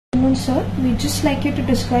Afternoon, sir. We'd just like you to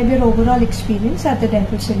describe your overall experience at the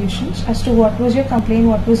Dental Solutions as to what was your complaint,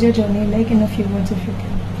 what was your journey like in a few words if you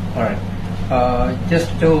can. Alright.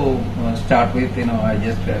 Just to start with, I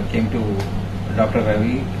just came to Dr.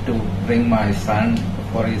 Ravi to bring my son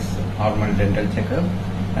for his normal dental checkup,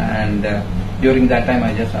 and during that time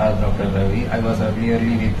I just asked Dr. Ravi. I was early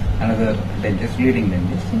with another dentist, leading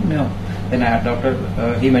dentist. Then I had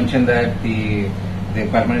doctor, he mentioned that the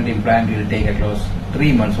permanent implant will take at least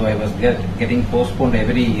 3 months, so I was getting postponed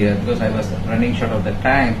every year because I was running short of the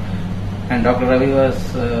time. And Dr. Ravi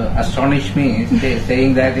was astonished me,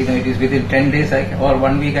 saying that it is within 10 days or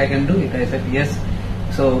 1 week I can do it. I said yes.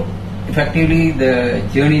 So effectively the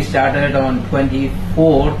journey started on 24th,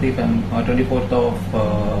 or 24th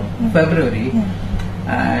of February,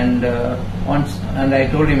 and I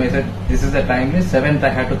told him, I said this is the time list, 7th I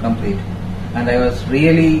had to complete. And I was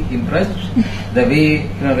really impressed the way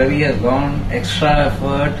Ravi has gone extra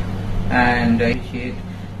effort, and I appreciate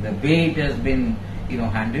the way it has been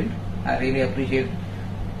handled. I really appreciate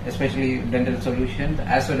especially Dental Solutions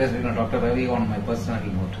as well as Dr. Ravi on my personal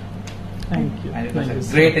note. Thank you. And it was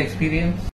a great experience.